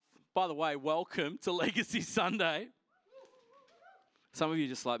By the way, welcome to Legacy Sunday. Some of you are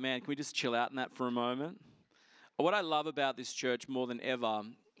just like, man, can we just chill out in that for a moment? What I love about this church more than ever,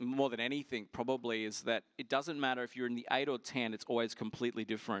 more than anything probably, is that it doesn't matter if you're in the 8 or 10, it's always completely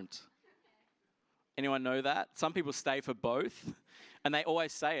different. Anyone know that? Some people stay for both, and they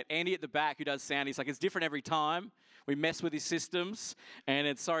always say it. Andy at the back, who does sound, he's like, it's different every time. We mess with his systems, and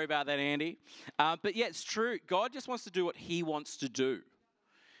it's sorry about that, Andy. But yeah, it's true. God just wants to do what he wants to do.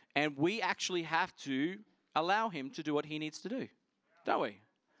 And we actually have to allow him to do what he needs to do, don't we?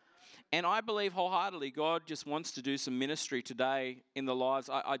 And I believe wholeheartedly God just wants to do some ministry today in the lives.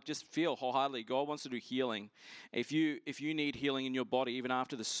 I just feel wholeheartedly God wants to do healing. If you need healing in your body, even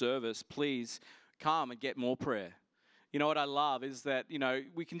after the service, please come and get more prayer. You know what I love is that,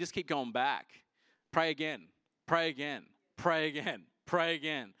 we can just keep going back. Pray again, pray again, pray again, pray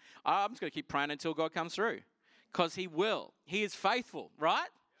again. I'm just going to keep praying until God comes through because he will. He is faithful, right?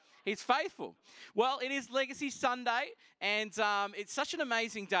 He's faithful. Well, it is Legacy Sunday, and it's such an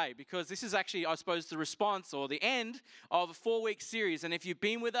amazing day because this is actually, I suppose, the response or the end of a 4-week series. And if you've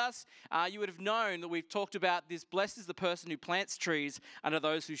been with us, you would have known that we've talked about this. Blessed is the person who plants trees under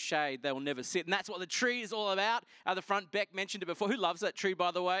those whose shade they will never sit. And that's what the tree is all about. At the front, Beck mentioned it before. Who loves that tree,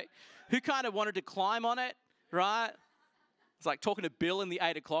 by the way? Who kind of wanted to climb on it, right? It's like talking to Bill in the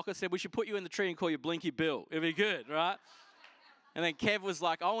 8 o'clock. I said, we should put you in the tree and call you Blinky Bill. It'd be good, right? And then Kev was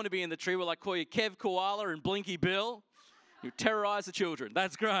like, I want to be in the tree. We'll call you Kev Koala and Blinky Bill. You terrorize the children.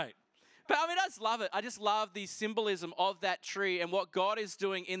 That's great. But I just love it. I just love the symbolism of that tree and what God is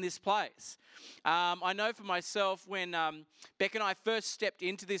doing in this place. I know for myself, when Beck and I first stepped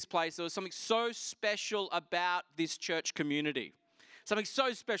into this place, there was something so special about this church community. Something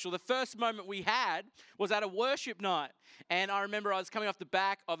so special. The first moment we had was at a worship night. And I remember I was coming off the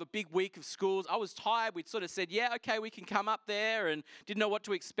back of a big week of schools. I was tired. We'd sort of said, yeah, okay, we can come up there, and didn't know what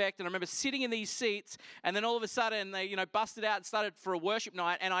to expect. And I remember sitting in these seats, and then all of a sudden they, busted out and started for a worship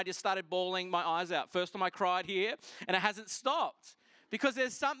night, and I just started bawling my eyes out. First time I cried here, and it hasn't stopped. Because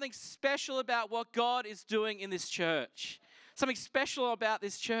there's something special about what God is doing in this church. Something special about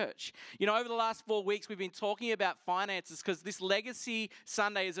this church. Over the last 4 weeks, we've been talking about finances because this Legacy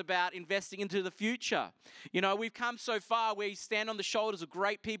Sunday is about investing into the future. We've come so far where you stand on the shoulders of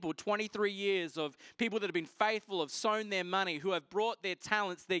great people, 23 years of people that have been faithful, have sown their money, who have brought their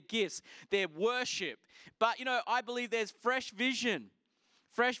talents, their gifts, their worship. But, I believe there's fresh vision.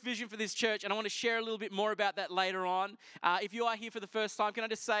 Fresh vision for this church, and I want to share a little bit more about that later on. If you are here for the first time, can I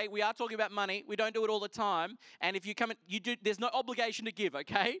just say we are talking about money. We don't do it all the time, and if you come, there's no obligation to give.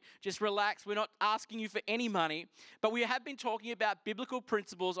 Okay, just relax. We're not asking you for any money, but we have been talking about biblical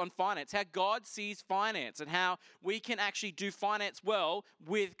principles on finance, how God sees finance, and how we can actually do finance well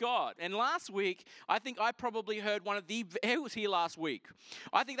with God. And last week, I think I probably heard who was here last week?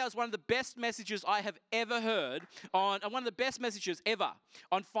 I think that was one of the best messages I have ever heard one of the best messages ever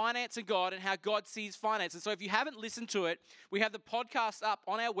on finance and God and how God sees finance. And so if you haven't listened to it, we have the podcast up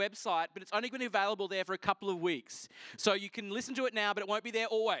on our website, but it's only going to be available there for a couple of weeks. So you can listen to it now, but it won't be there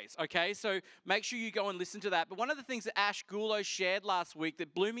always, okay? So make sure you go and listen to that. But one of the things that Ash Gulo shared last week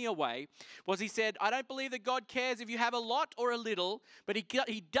that blew me away was he said, I don't believe that God cares if you have a lot or a little, but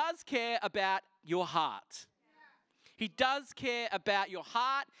he does care about your heart. He does care about your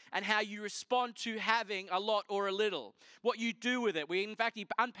heart and how you respond to having a lot or a little, what you do with it. He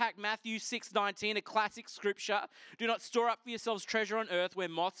unpacked Matthew 6:19, a classic scripture. Do not store up for yourselves treasure on earth where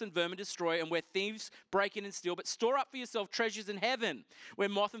moths and vermin destroy and where thieves break in and steal, but store up for yourself treasures in heaven where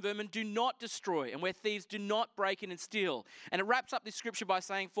moth and vermin do not destroy and where thieves do not break in and steal. And it wraps up this scripture by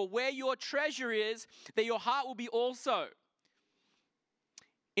saying, for where your treasure is, there your heart will be also.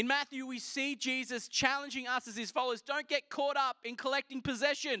 In Matthew, we see Jesus challenging us as his followers, don't get caught up in collecting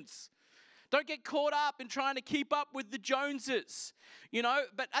possessions. Don't get caught up in trying to keep up with the Joneses,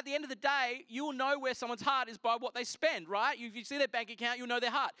 But at the end of the day, you will know where someone's heart is by what they spend, right? If you see their bank account, you'll know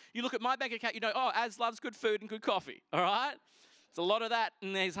their heart. You look at my bank account, Az loves good food and good coffee, all right? There's a lot of that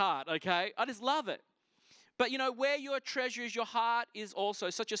in his heart, okay? I just love it. But, where your treasure is, your heart is also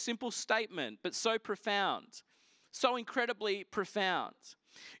such a simple statement, but so profound, so incredibly profound.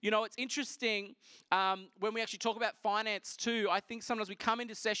 It's interesting when we actually talk about finance too. I think sometimes we come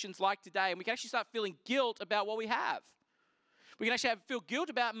into sessions like today and we can actually start feeling guilt about what we have. We can actually feel guilt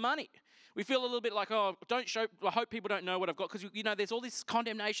about money. We feel a little bit like, I hope people don't know what I've got because, there's all this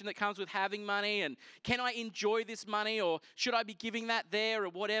condemnation that comes with having money and can I enjoy this money or should I be giving that there or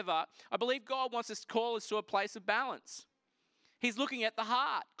whatever. I believe God wants us to call us to a place of balance. He's looking at the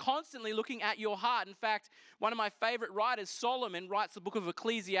heart, constantly looking at your heart. In fact, one of my favorite writers, Solomon, writes the book of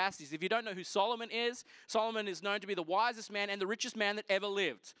Ecclesiastes. If you don't know who Solomon is known to be the wisest man and the richest man that ever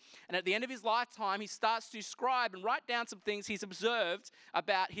lived. And at the end of his lifetime, he starts to scribe and write down some things he's observed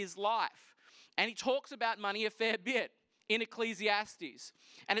about his life. And he talks about money a fair bit in Ecclesiastes.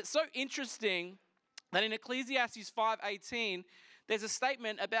 And it's so interesting that in Ecclesiastes 5:18, there's a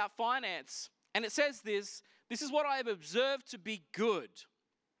statement about finance. And it says this is what I have observed to be good,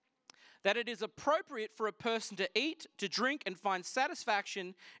 that it is appropriate for a person to eat, to drink, and find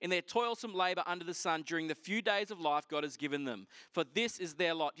satisfaction in their toilsome labor under the sun during the few days of life God has given them. For this is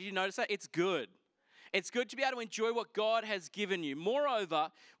their lot. Did you notice that? It's good. It's good to be able to enjoy what God has given you. Moreover,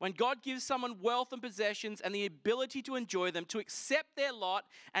 when God gives someone wealth and possessions and the ability to enjoy them, to accept their lot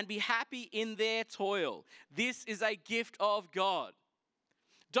and be happy in their toil, this is a gift of God.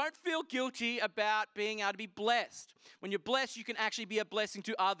 Don't feel guilty about being able to be blessed. When you're blessed, you can actually be a blessing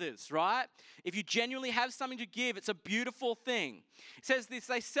to others, right? If you genuinely have something to give, it's a beautiful thing. It says this,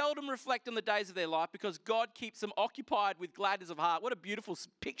 they seldom reflect on the days of their life because God keeps them occupied with gladness of heart. What a beautiful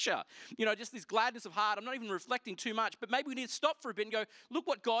picture. You know, just this gladness of heart. I'm not even reflecting too much, but maybe we need to stop for a bit and go, look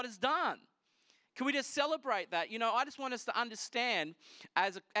what God has done. Can we just celebrate that? You know, I just want us to understand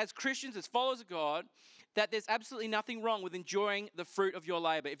as Christians, as followers of God, that there's absolutely nothing wrong with enjoying the fruit of your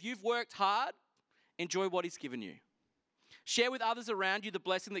labor. If you've worked hard, enjoy what He's given you. Share with others around you the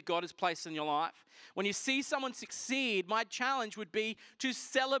blessing that God has placed in your life. When you see someone succeed, my challenge would be to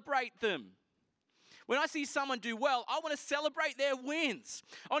celebrate them. When I see someone do well, I want to celebrate their wins.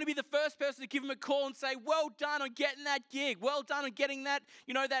 I want to be the first person to give them a call and say, well done on getting that gig. Well done on getting that,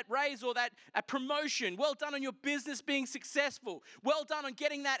 that raise or that promotion. Well done on your business being successful. Well done on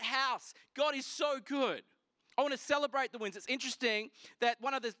getting that house. God is so good. I want to celebrate the wins. It's interesting that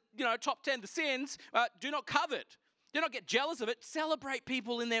one of the, top 10, the sins, do not covet. Do not get jealous of it. Celebrate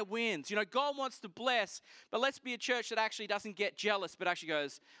people in their wins. God wants to bless, but let's be a church that actually doesn't get jealous, but actually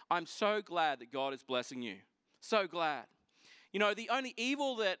goes, I'm so glad that God is blessing you. So glad. The only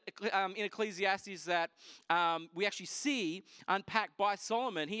evil that in Ecclesiastes that we actually see unpacked by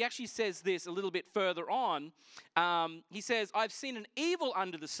Solomon, he actually says this a little bit further on. He says, I've seen an evil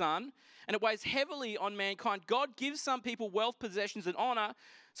under the sun, and it weighs heavily on mankind. God gives some people wealth, possessions, and honor,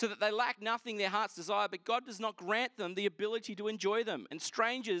 so that they lack nothing their hearts desire, but God does not grant them the ability to enjoy them, and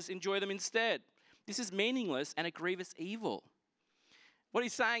strangers enjoy them instead. This is meaningless and a grievous evil. What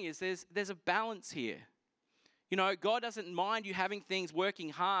he's saying is there's a balance here. God doesn't mind you having things, working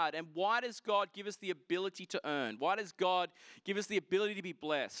hard. And why does God give us the ability to earn? Why does God give us the ability to be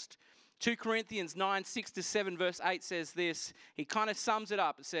blessed? 2 Corinthians 9:6-7 verse 8 says this. He kind of sums it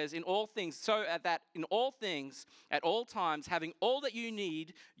up. It says, in all things, at all times, having all that you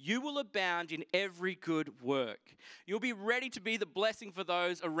need, you will abound in every good work. You'll be ready to be the blessing for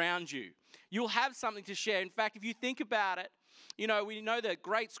those around you. You'll have something to share. In fact, if you think about it, we know the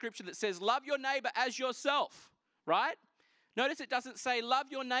great scripture that says, love your neighbor as yourself, right? Notice it doesn't say, love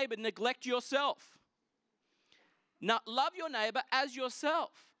your neighbor, neglect yourself. No, love your neighbor as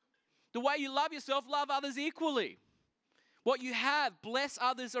yourself. The way you love yourself, love others equally. What you have, bless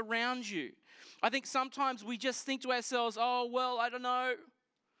others around you. I think sometimes we just think to ourselves, oh, well, I don't know.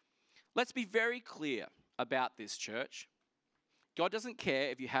 Let's be very clear about this, church. God doesn't care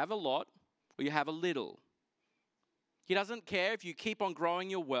if you have a lot or you have a little. He doesn't care if you keep on growing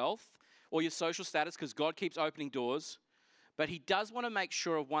your wealth or your social status because God keeps opening doors. But He does want to make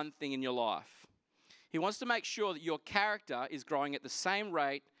sure of one thing in your life. He wants to make sure that your character is growing at the same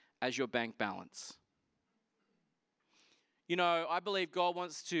rate as your bank balance. I believe God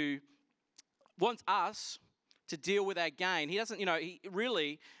wants us to deal with our gain. He doesn't,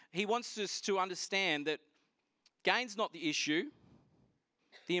 he wants us to understand that gain's not the issue.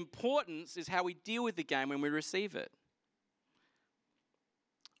 The importance is how we deal with the gain when we receive it.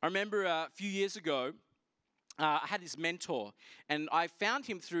 I remember a few years ago, I had this mentor, and I found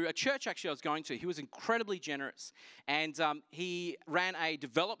him through a church actually I was going to. He was incredibly generous, and he ran a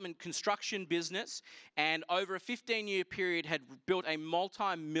development construction business, and over a 15-year period had built a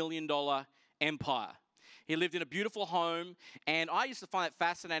multi-million-dollar empire. He lived in a beautiful home, and I used to find that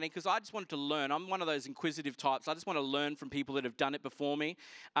fascinating because I just wanted to learn. I'm one of those inquisitive types. I just want to learn from people that have done it before me,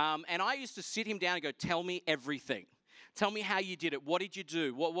 and I used to sit him down and go, tell me everything. Tell me how you did it. What did you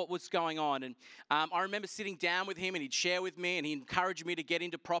do? What was going on? And I remember sitting down with him, and he'd share with me, and he encouraged me to get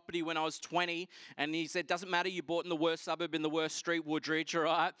into property when I was 20. And he said, doesn't matter, you bought in the worst suburb, in the worst street, Woodridge, all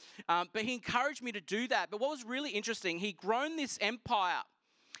right? But he encouraged me to do that. But what was really interesting, he'd grown this empire,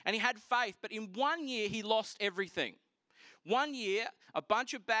 and he had faith. But in 1 year, he lost everything. One year, a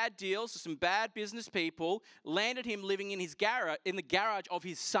bunch of bad deals to some bad business people landed him living in his in the garage of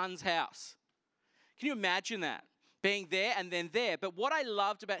his son's house. Can you imagine that? Being there and then there. But what I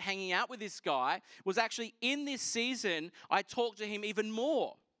loved about hanging out with this guy was actually in this season, I talked to him even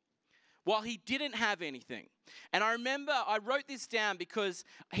more while he didn't have anything. And I remember I wrote this down because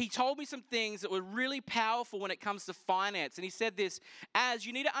he told me some things that were really powerful when it comes to finance. And he said this, as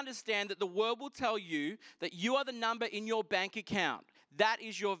you need to understand that the world will tell you that you are the number in your bank account. That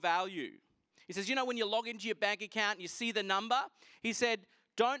is your value. He says, you know, when you log into your bank account and you see the number, he said,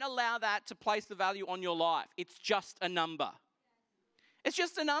 don't allow that to place the value on your life. It's just a number. It's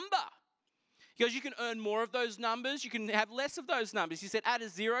just a number. He goes, you can earn more of those numbers. You can have less of those numbers. He said, add a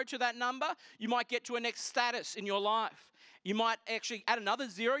 0 to that number. You might get to a next status in your life. You might actually add another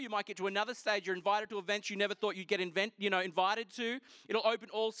 0. You might get to another stage. You're invited to events you never thought you'd get invited to. It'll open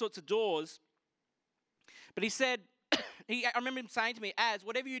all sorts of doors. But he said, I remember him saying to me,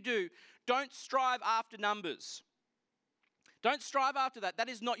 whatever you do, don't strive after numbers. Don't strive after that. That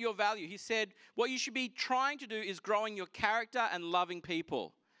is not your value. He said, what you should be trying to do is growing your character and loving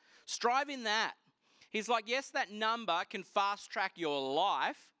people. Strive in that. He's like, yes, that number can fast track your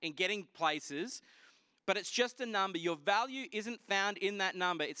life in getting places, but it's just a number. Your value isn't found in that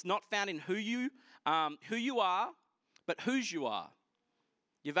number. It's not found in who you are, but whose you are.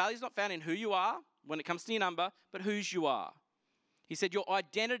 Your value is not found in who you are when it comes to your number, but whose you are. He said your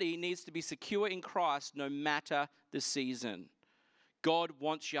identity needs to be secure in Christ no matter the season. God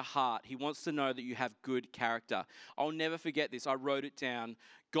wants your heart. He wants to know that you have good character. I'll never forget this. I wrote it down.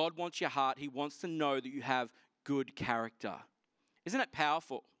 God wants your heart. He wants to know that you have good character. Isn't it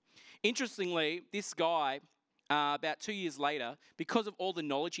powerful? Interestingly, this guy, about 2 years later, because of all the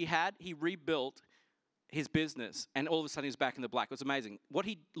knowledge he had, he rebuilt his business. And all of a sudden, he was back in the black. It was amazing. What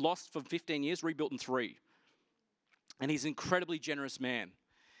he lost for 15 years, rebuilt in 3. And he's an incredibly generous man.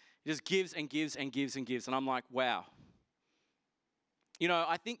 He just gives and gives and gives and gives. And I'm like, wow. You know,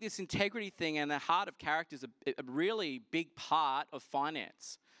 I think this integrity thing and the heart of character is a really big part of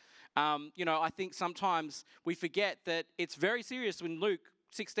finance. I think sometimes we forget that it's very serious when Luke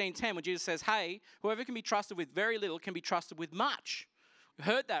 16:10, when Jesus says, hey, whoever can be trusted with very little can be trusted with much. You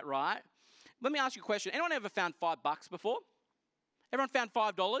heard that, right? Let me ask you a question. Anyone ever found $5 before? Everyone found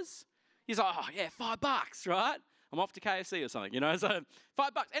 $5? He's like, oh, yeah, $5, right? I'm off to KFC or something, so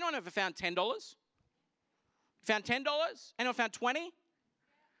 $5. Anyone ever found $10? Found $10? Anyone found 20?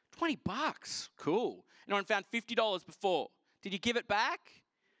 $20. Cool. Anyone found $50 before? Did you give it back?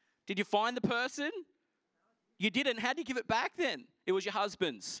 Did you find the person? You didn't. How did you give it back then? It was your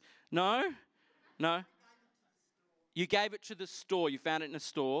husband's. No? You gave it to the store. You found it in a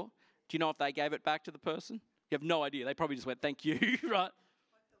store. Do you know if they gave it back to the person? You have no idea. They probably just went, thank you, right?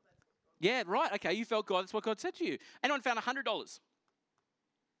 Yeah, right. Okay, you felt God. That's what God said to you. Anyone found $100?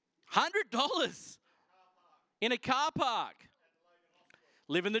 $100 in a car park.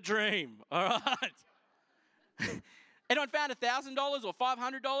 Living the dream. All right. Anyone found $1,000 or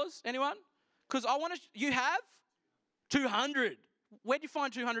 $500? Anyone? Because you have 200. Where'd you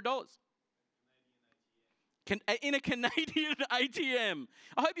find $200? In a Canadian ATM.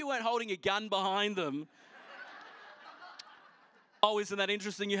 I hope you weren't holding a gun behind them. Oh, isn't that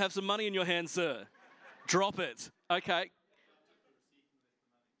interesting? You have some money in your hand, sir. Drop it. Okay.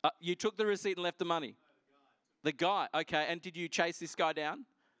 You took the receipt and left the money? The guy. Okay. And did you chase this guy down?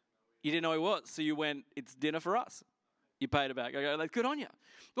 You didn't know he was. So you went, it's dinner for us. You paid it back. Okay, good on you.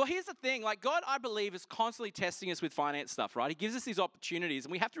 Well, here's the thing. God, I believe, is constantly testing us with finance stuff, right? He gives us these opportunities,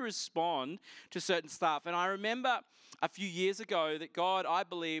 and we have to respond to certain stuff. And I remember a few years ago that God, I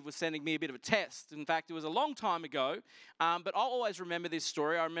believe, was sending me a bit of a test. In fact, it was a long time ago, but I'll always remember this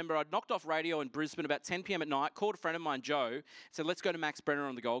story. I remember I'd knocked off radio in Brisbane about 10 p.m. at night, called a friend of mine, Joe, said, let's go to Max Brenner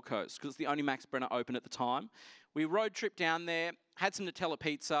on the Gold Coast, because it's the only Max Brenner open at the time. We road trip down there, had some Nutella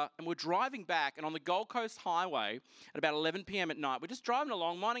pizza, and we're driving back, and on the Gold Coast Highway at about 11 p.m. at night, we're just driving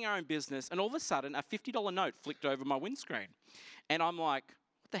along, minding our own business, and all of a sudden, a $50 note flicked over my windscreen. And I'm like,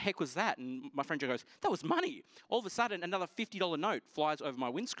 what the heck was that? And my friend Joe goes, that was money. All of a sudden, another $50 note flies over my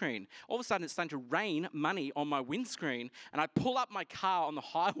windscreen. All of a sudden, it's starting to rain money on my windscreen, and I pull up my car on the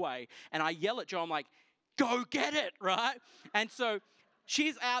highway, and I yell at Joe, I'm like, go get it, right? And so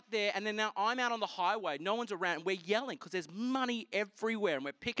she's out there, and then now I'm out on the highway. No one's around, and we're yelling because there's money everywhere, and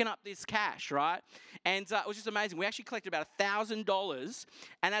we're picking up this cash, right? And it was just amazing. We actually collected about $1,000,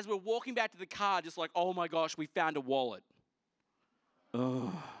 and as we're walking back to the car, just like, oh my gosh, we found a wallet.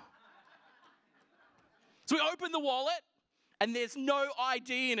 Oh. So we open the wallet, and there's no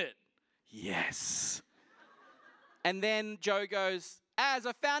ID in it. Yes. And then Joe goes, I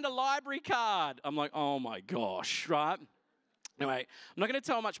found a library card. I'm like, oh my gosh, right? Anyway, I'm not going to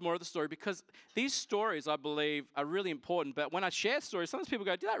tell much more of the story because these stories, I believe, are really important. But when I share stories, sometimes people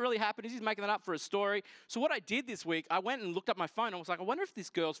go, did that really happen? Is he making that up for a story? So what I did this week, I went and looked up my phone and was like, I wonder if this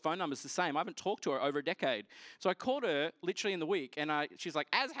girl's phone number is the same. I haven't talked to her over a decade. So I called her literally in the week, and she's like,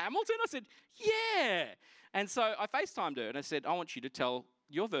 as Hamilton? I said, yeah. And so I FaceTimed her, and I said, I want you to tell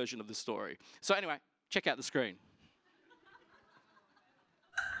your version of the story. So anyway, check out the screen.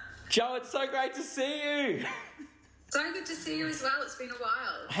 Joe, it's so great to see you. So good to see you as well. It's been a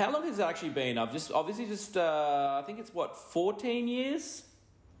while. How long has it actually been? I think it's 14 years?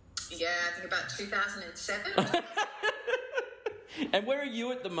 Yeah, I think about 2007. And where are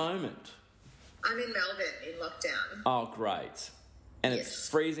you at the moment? I'm in Melbourne in lockdown. Oh, great. And Yes. It's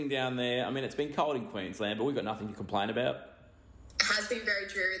freezing down there. I mean, it's been cold in Queensland, but we've got nothing to complain about. It has been very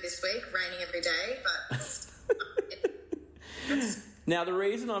dreary this week, raining every day, but Now, the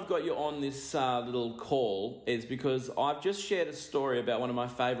reason I've got you on this little call is because I've just shared a story about one of my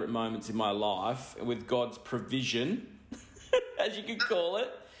favourite moments in my life with God's provision, as you could call it.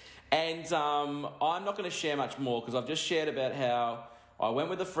 And I'm not going to share much more because I've just shared about how I went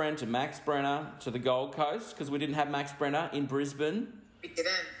with a friend to Max Brenner to the Gold Coast because we didn't have Max Brenner in Brisbane. we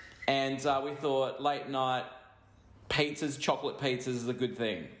didn't. And we thought late night pizzas, chocolate pizzas is a good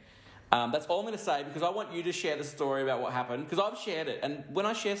thing. That's all I'm going to say because I want you to share the story about what happened because I've shared it. And when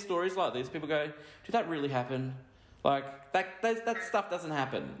I share stories like this, people go, did that really happen? Like, that stuff doesn't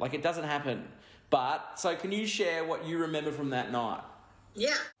happen. Like, it doesn't happen. But, so can you share what you remember from that night?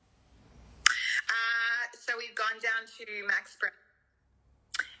 Yeah. So we've gone down to Max Brenner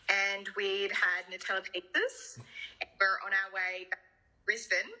and we'd had Nutella pizzas. And we're on our way back to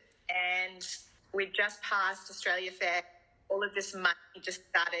Brisbane and we'd just passed Australia Fair. All of this money just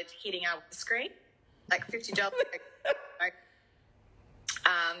started hitting our screen, like $50.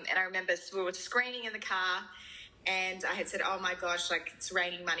 And I remember we were screaming in the car and I had said, oh my gosh, like it's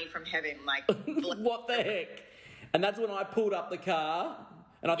raining money from heaven. Like, What the heck? And that's when I pulled up the car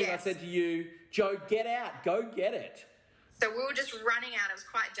and I think Yes. I said to you, Joe, get out, go get it. So we were just running out. It was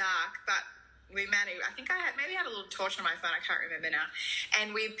quite dark, but we managed. I think I had a little torch on my phone. I can't remember now.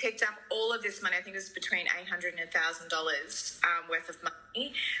 And we picked up all of this money. I think it was between $800 and $1,000 worth of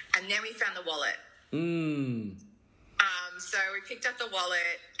money. And then we found the wallet. So we picked up the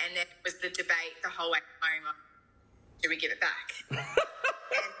wallet, and then it was the debate the whole way home. Do we give it back?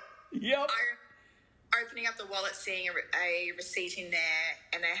 And Yep. opening up the wallet, seeing a receipt in there,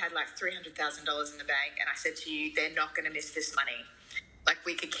 and they had like $300,000 in the bank. And I said to you, they're not going to miss this money. Like,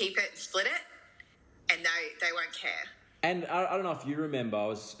 we could keep it and split it, and they won't care. And I don't know if you remember, I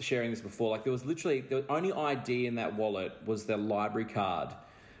was sharing this before, like there was literally, the only ID in that wallet was the library card.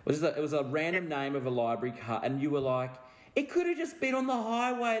 It was a random name of a library card, and you were like, it could have just been on the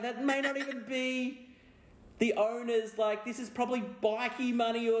highway. That may not even be the owner's, like, this is probably bikey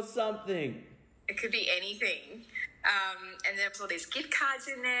money or something. It could be anything. And there was all these gift cards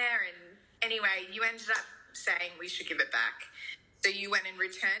in there, and anyway, you ended up saying we should give it back. So you went and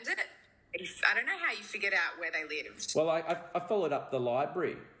returned it. I don't know how you figured out where they lived. Well, I followed up the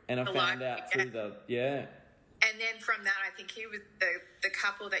library, and I found out through And then from that, I think he was the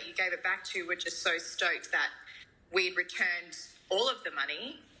couple that you gave it back to were just so stoked that we'd returned all of the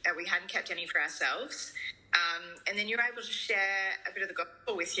money, that we hadn't kept any for ourselves. And then you were able to share a bit of the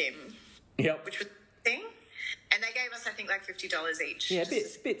gospel with him, Yep. which was the thing. And they gave us, I think, like $50 each. Yeah,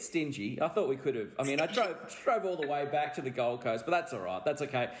 bit stingy. I thought we could have. I mean, I drove all the way back to the Gold Coast, but that's all right. That's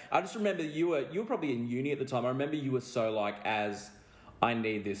okay. I just remember you were probably in uni at the time. I remember you were so like, I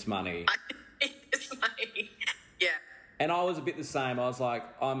need this money. I need this money. Yeah. And I was a bit the same. I was like,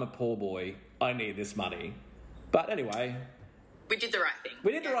 I'm a poor boy. I need this money. But anyway, We did the right thing.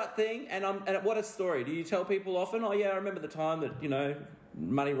 we did the right thing. And what a story. Do you tell people often? Oh yeah, I remember the time that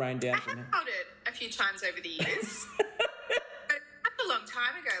money rained down I from have told it a few times over the years. But that's a long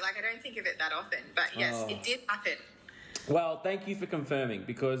time ago. Like, I don't think of it that often. But yes, It did happen. Well, thank you for confirming,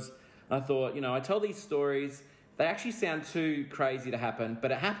 because I thought, I tell these stories, they actually sound too crazy to happen,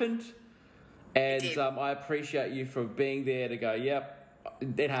 but it happened. And did. I appreciate you for being there to go, yep,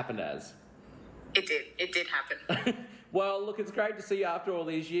 it happened as. It did. It did happen. Well, look, it's great to see you after all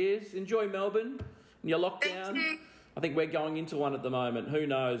these years. Enjoy Melbourne and your lockdown. Thank you. I think we're going into one at the moment. Who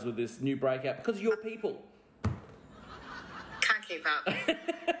knows with this new breakout? Because of your people. Can't keep up.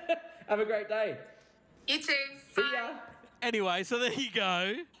 Have a great day. You too. See Bye. ya. Anyway, so there you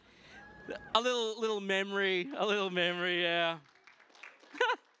go. A little memory, yeah.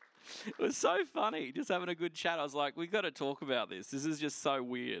 It was so funny, just having a good chat. I was like, we got to talk about this. This is just so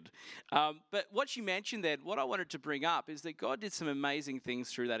weird. But what you mentioned then, what I wanted to bring up is that God did some amazing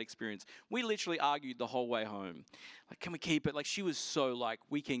things through that experience. We literally argued the whole way home. Like, can we keep it? Like, she was so like,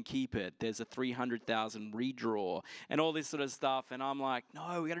 we can keep it. There's a 300,000 redraw and all this sort of stuff. And I'm like,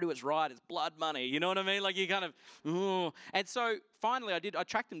 no, we got to do what's right. It's blood money. You know what I mean? Like, you kind of, ooh. And so finally I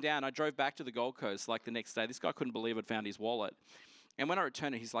tracked him down. I drove back to the Gold Coast like the next day. This guy couldn't believe I'd found his wallet. And when I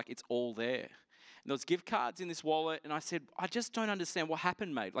returned it, he's like, it's all there. And there was gift cards in this wallet. And I said, I just don't understand what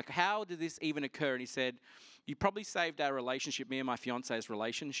happened, mate. Like, how did this even occur? And he said, you probably saved our relationship, me and my fiance's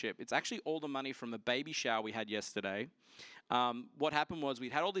relationship. It's actually all the money from the baby shower we had yesterday. What happened was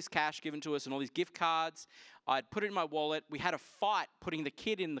we'd had all this cash given to us and all these gift cards. I'd put it in my wallet. We had a fight putting the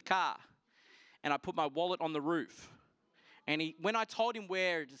kid in the car. And I put my wallet on the roof. And when I told him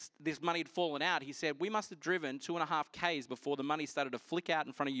where this money had fallen out, he said, we must have driven 2.5 Ks before the money started to flick out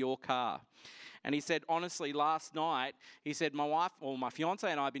in front of your car. And he said, honestly, last night, he said, my wife, or my fiance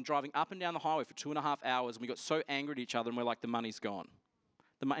and I have been driving up and down the highway for 2.5 hours, and we got so angry at each other, and we're like, the money's gone.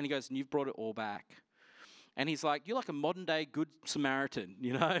 And he goes, and you've brought it all back. And he's like, you're like a modern-day good Samaritan,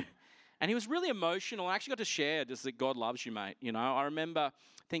 you know? And he was really emotional. I actually got to share just that God loves you, mate. You know, I remember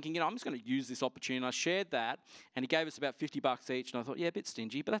thinking, I'm just going to use this opportunity. And I shared that, and he gave us about $50 each. And I thought, yeah, a bit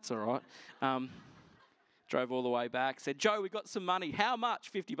stingy, but that's all right. Drove all the way back. Said, Joe, we got some money. How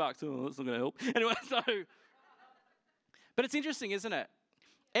much? $50. Oh, that's not going to help. Anyway, but it's interesting, isn't it?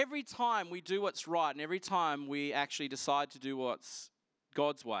 Every time we do what's right, and every time we actually decide to do what's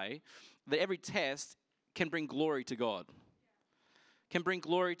God's way, that every test can bring glory to God. Can bring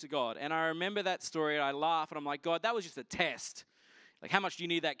glory to God. And I remember that story, and I laugh, and I'm like, God, that was just a test. Like, how much do you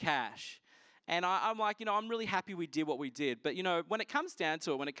need that cash? And I'm like, I'm really happy we did what we did. But, when it comes down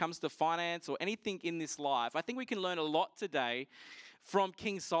to it, when it comes to finance or anything in this life, I think we can learn a lot today from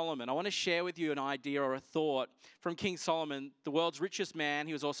King Solomon. I want to share with you an idea or a thought from King Solomon, the world's richest man.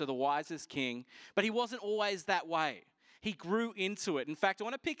 He was also the wisest king, but he wasn't always that way. He grew into it. In fact, I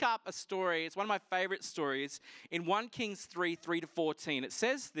want to pick up a story. It's one of my favorite stories in 1 Kings 3, 3-14. It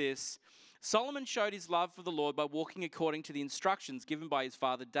says this, Solomon showed his love for the Lord by walking according to the instructions given by his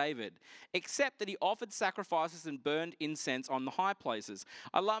father David, except that he offered sacrifices and burned incense on the high places.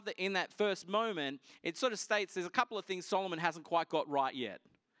 I love that in that first moment, it sort of states there's a couple of things Solomon hasn't quite got right yet.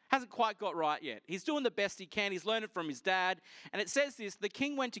 He's doing the best he can. He's learned it from his dad. And it says this, the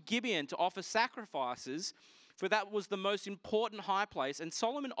king went to Gibeon to offer sacrifices, for that was the most important high place, and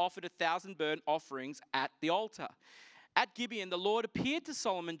Solomon offered 1,000 burnt offerings at the altar. At Gibeon, the Lord appeared to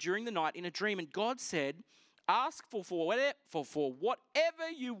Solomon during the night in a dream, and God said, ask for whatever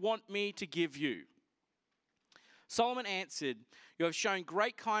you want me to give you. Solomon answered, you have shown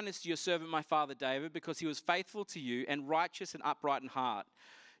great kindness to your servant my father David, because he was faithful to you and righteous and upright in heart.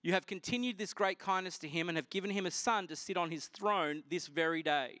 You have continued this great kindness to him and have given him a son to sit on his throne this very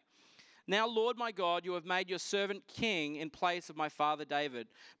day. Now, Lord my God, you have made your servant king in place of my father David,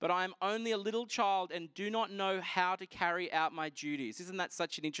 but I am only a little child and do not know how to carry out my duties. Isn't that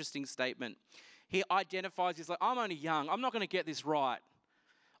such an interesting statement? He identifies, he's like, I'm only young. I'm not going to get this right.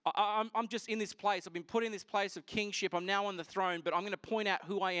 I'm just in this place. I've been put in this place of kingship. I'm now on the throne, but I'm going to point out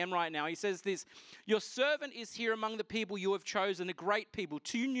who I am right now. He says this, your servant is here among the people you have chosen, a great people,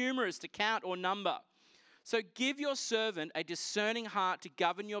 too numerous to count or number. So give your servant a discerning heart to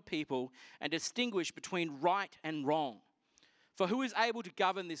govern your people and distinguish between right and wrong. For who is able to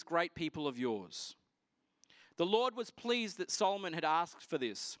govern this great people of yours? The Lord was pleased that Solomon had asked for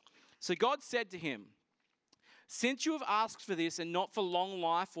this. So God said to him, since you have asked for this and not for long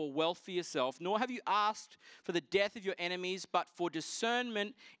life or wealth for yourself, nor have you asked for the death of your enemies, but for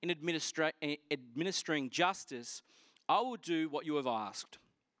discernment in administering justice, I will do what you have asked.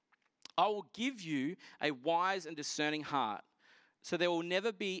 I will give you a wise and discerning heart, so there will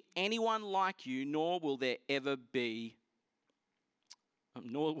never be anyone like you, nor will there ever be.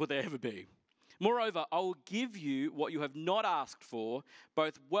 Moreover, I will give you what you have not asked for,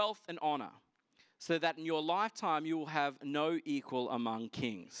 both wealth and honor, so that in your lifetime you will have no equal among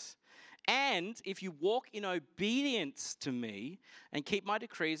kings. And if you walk in obedience to me and keep my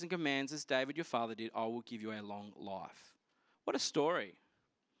decrees and commands as David your father did, I will give you a long life. What a story.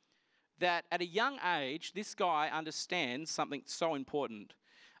 That at a young age, this guy understands something so important.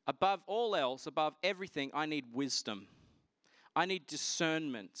 Above all else, above everything, I need wisdom. I need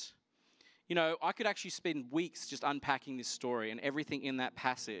discernment. I could actually spend weeks just unpacking this story and everything in that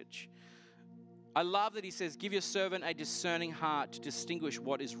passage. I love that he says, give your servant a discerning heart to distinguish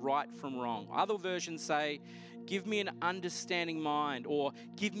what is right from wrong. Other versions say, give me an understanding mind, or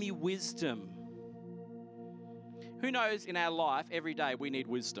give me wisdom. Who knows, in our life, every day we need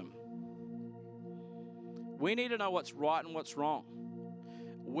wisdom. We need to know what's right and what's wrong.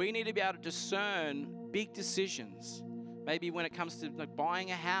 We need to be able to discern big decisions. Maybe when it comes to like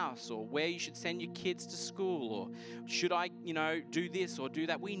buying a house, or where you should send your kids to school, or should I, do this or do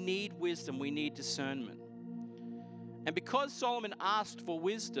that. We need wisdom. We need discernment. And because Solomon asked for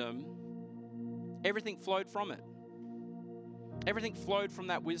wisdom, everything flowed from it. Everything flowed from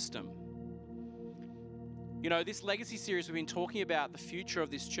that wisdom. This legacy series, we've been talking about the future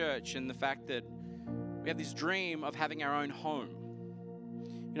of this church and the fact that we have this dream of having our own home.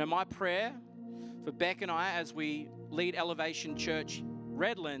 My prayer for Beck and I as we lead Elevation Church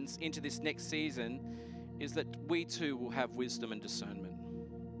Redlands into this next season is that we too will have wisdom and discernment.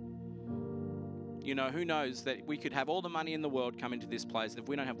 Who knows that we could have all the money in the world come into this place. If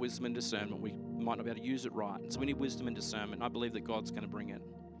we don't have wisdom and discernment, we might not be able to use it right. So we need wisdom and discernment. I believe that God's going to bring it.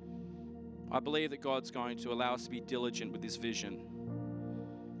 I believe that God's going to allow us to be diligent with this vision.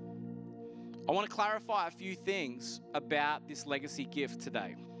 I want to clarify a few things about this legacy gift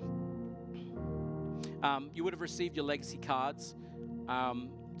today. You would have received your legacy cards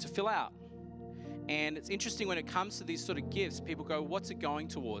to fill out. And it's interesting when it comes to these sort of gifts, people go, what's it going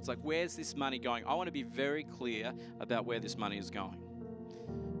towards? Like, where's this money going? I want to be very clear about where this money is going.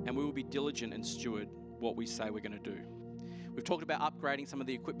 And we will be diligent and steward what we say we're going to do. We've talked about upgrading some of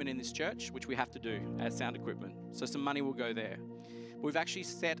the equipment in this church, which we have to do as sound equipment. So some money will go there. We've actually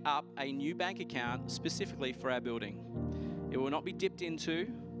set up a new bank account specifically for our building. It will not be dipped into.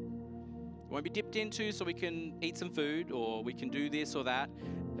 It won't be dipped into so we can eat some food or we can do this or that.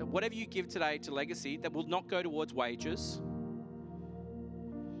 Whatever you give today to Legacy, that will not go towards wages.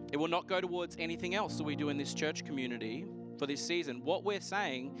 It will not go towards anything else that we do in this church community for this season. What we're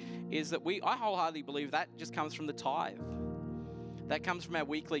saying is that I wholeheartedly believe that just comes from the tithe. That comes from our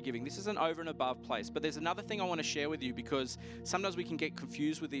weekly giving. This is an over and above place. But there's another thing I want to share with you, because sometimes we can get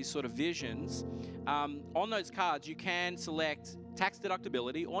confused with these sort of visions. On those cards, you can select tax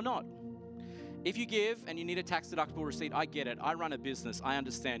deductibility or not. If you give and you need a tax deductible receipt, I get it. I run a business. I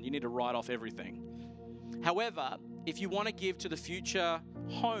understand. You need to write off everything. However, if you want to give to the future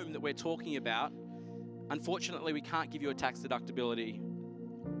home that we're talking about, unfortunately, we can't give you a tax deductibility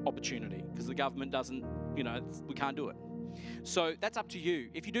opportunity because the government doesn't, we can't do it. So that's up to you.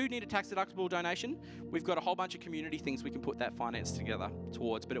 If you do need a tax deductible donation, we've got a whole bunch of community things we can put that finance together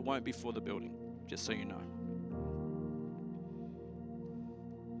towards, but it won't be for the building, just so you know.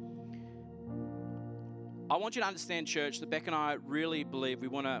 I want you to understand, church, that Beck and I really believe we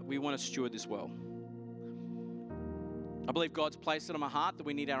want to steward this well. I believe God's placed it on my heart that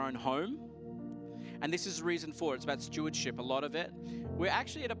we need our own home. And this is the reason for it. It's about stewardship, a lot of it. We're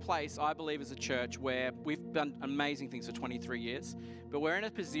actually at a place, I believe, as a church where we've done amazing things for 23 years, but we're in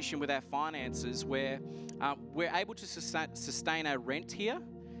a position with our finances where we're able to sustain our rent here,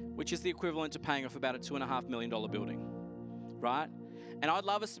 which is the equivalent to paying off about a $2.5 million building, right? And I'd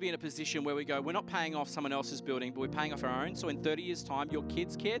love us to be in a position where we go, we're not paying off someone else's building, but we're paying off our own. So in 30 years' time, your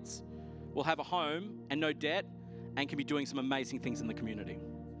kids will have a home and no debt and can be doing some amazing things in the community,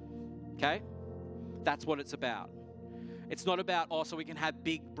 okay? That's what it's about. It's not about, so we can have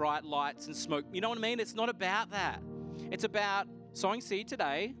big, bright lights and smoke. You know what I mean? It's not about that. It's about sowing seed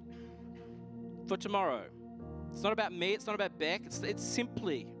today for tomorrow. It's not about me. It's not about Beck. It's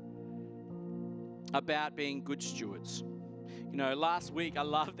simply about being good stewards. Last week, I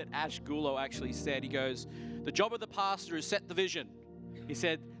love that Ash Gulo actually said, he goes, the job of the pastor is set the vision. He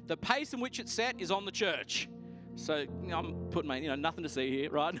said, the pace in which it's set is on the church. So I'm putting my, nothing to see here,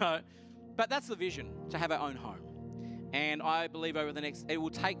 right? No. But that's the vision, to have our own home. And I believe it will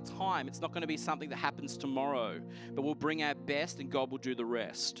take time. It's not going to be something that happens tomorrow, but we'll bring our best and God will do the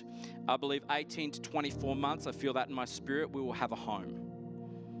rest. I believe 18 to 24 months, I feel that in my spirit, we will have a home.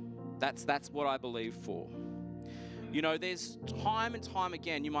 That's what I believe for. There's time and time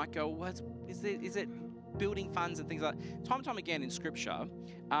again, you might go, is it building funds and things like that? Time and time again in scripture,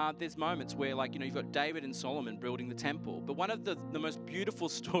 there's moments where you've got David and Solomon building the temple. But one of the most beautiful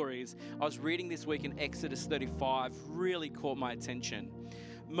stories I was reading this week in Exodus 35 really caught my attention.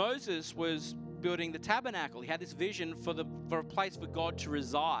 Moses was building the tabernacle. He had this vision for a place for God to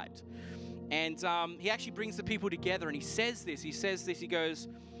reside. And he actually brings the people together and he says this, he goes,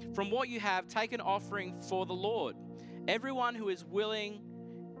 from what you have, take an offering for the Lord. Everyone who is willing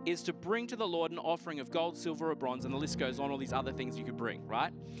is to bring to the Lord an offering of gold, silver, or bronze, and the list goes on, all these other things you could bring,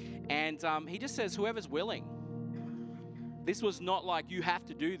 right? And he just says, whoever's willing. This was not like you have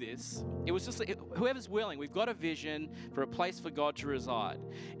to do this. It was just whoever's willing. We've got a vision for a place for God to reside.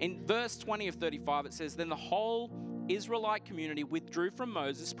 In verse 20 of 35, it says, then the whole Israelite community withdrew from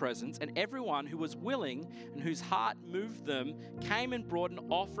Moses' presence, and everyone who was willing and whose heart moved them came and brought an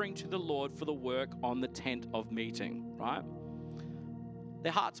offering to the Lord for the work on the tent of meeting, right?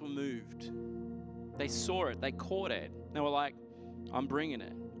 Their hearts were moved. They saw it. They caught it. They were like, I'm bringing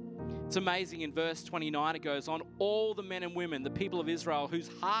it. It's amazing. In verse 29, it goes on, all the men and women, the people of Israel whose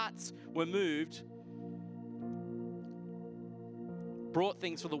hearts were moved, brought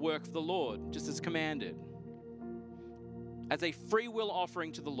things for the work of the Lord, just as commanded, as a free will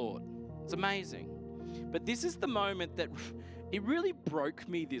offering to the Lord. It's amazing. But this is the moment that it really broke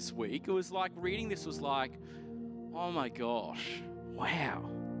me this week. It was like reading this was like, oh my gosh, wow.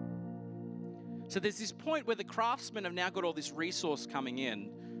 So there's this point where the craftsmen have now got all this resource coming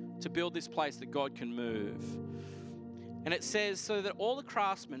in to build this place that God can move. And it says, so that all the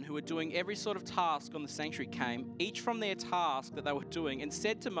craftsmen who were doing every sort of task on the sanctuary came, each from their task that they were doing, and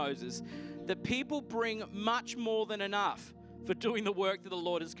said to Moses, the people bring much more than enough for doing the work that the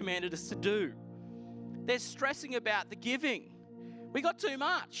Lord has commanded us to do. They're stressing about the giving. We got too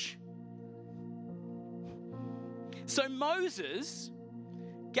much. So Moses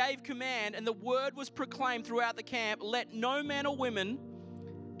gave command, and the word was proclaimed throughout the camp, let no man or woman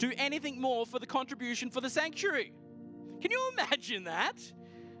do anything more for the contribution for the sanctuary. Can you imagine that?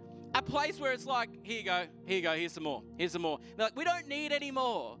 A place where it's like, here you go, here's some more, here's some more. They're like, we don't need any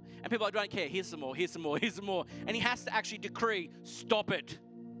more. And people are like, don't care, here's some more, here's some more, here's some more. And he has to actually decree, stop it.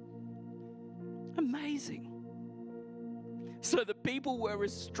 Amazing. So the people were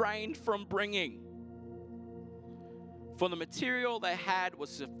restrained from bringing. For the material they had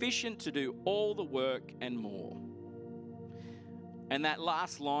was sufficient to do all the work and more. And that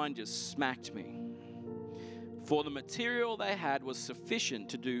last line just smacked me. For the material they had was sufficient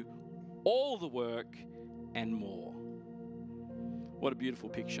to do all the work and more. What a beautiful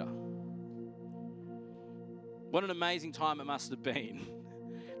picture. What an amazing time it must have been.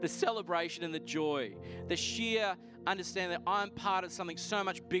 The celebration and the joy, the sheer understanding that I'm part of something so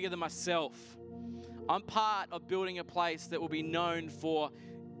much bigger than myself. I'm part of building a place that will be known for,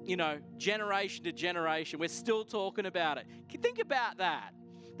 generation to generation. We're still talking about it. Think about that.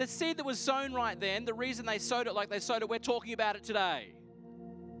 The seed that was sown right then, the reason they sowed it like they sowed it, we're talking about it today.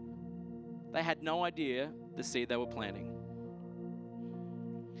 They had no idea the seed they were planting.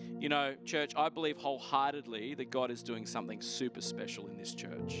 Church, I believe wholeheartedly that God is doing something super special in this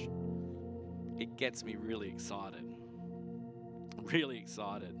church. It gets me really excited. Really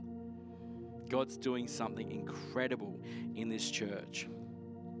excited. God's doing something incredible in this church.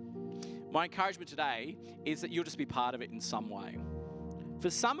 My encouragement today is that you'll just be part of it in some way. For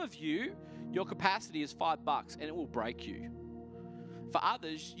some of you, your capacity is $5 and it will break you. For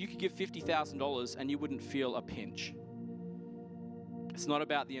others, you could give $50,000 and you wouldn't feel a pinch. It's not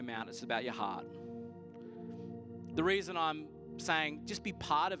about the amount, it's about your heart. The reason I'm saying just be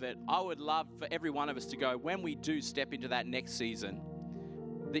part of it, I would love for every one of us to go, when we do step into that next season,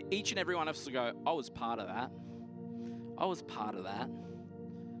 that each and every one of us to go, I was part of that. I was part of that.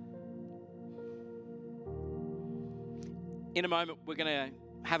 In a moment, we're going to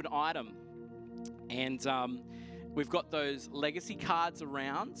have an item, and we've got those legacy cards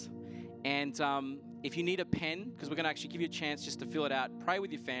around, and if you need a pen, because we're going to actually give you a chance just to fill it out, pray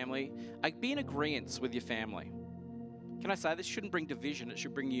with your family, be in agreement with your family. Can I say, this shouldn't bring division, it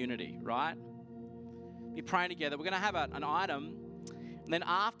should bring unity, right? Be praying together. We're going to have an item, and then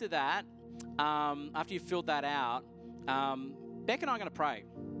after that, after you've filled that out, Beck and I are going to pray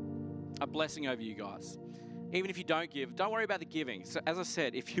a blessing over you guys. Even if you don't give, don't worry about the giving. So as I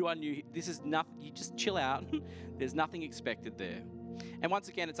said, if you are new, this is nothing, you just chill out. There's nothing expected there. And once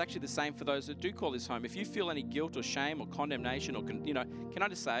again, it's actually the same for those that do call this home. If you feel any guilt or shame or condemnation or, can I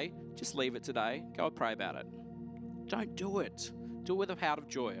just say, just leave it today. Go and pray about it. Don't do it. Do it with a heart of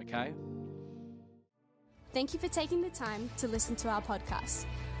joy, okay? Thank you for taking the time to listen to our podcast.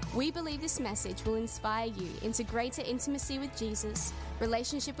 We believe this message will inspire you into greater intimacy with Jesus,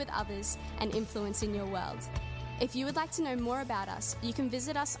 relationship with others, and influence in your world. If you would like to know more about us, you can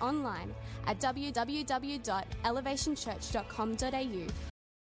visit us online at www.elevationchurch.com.au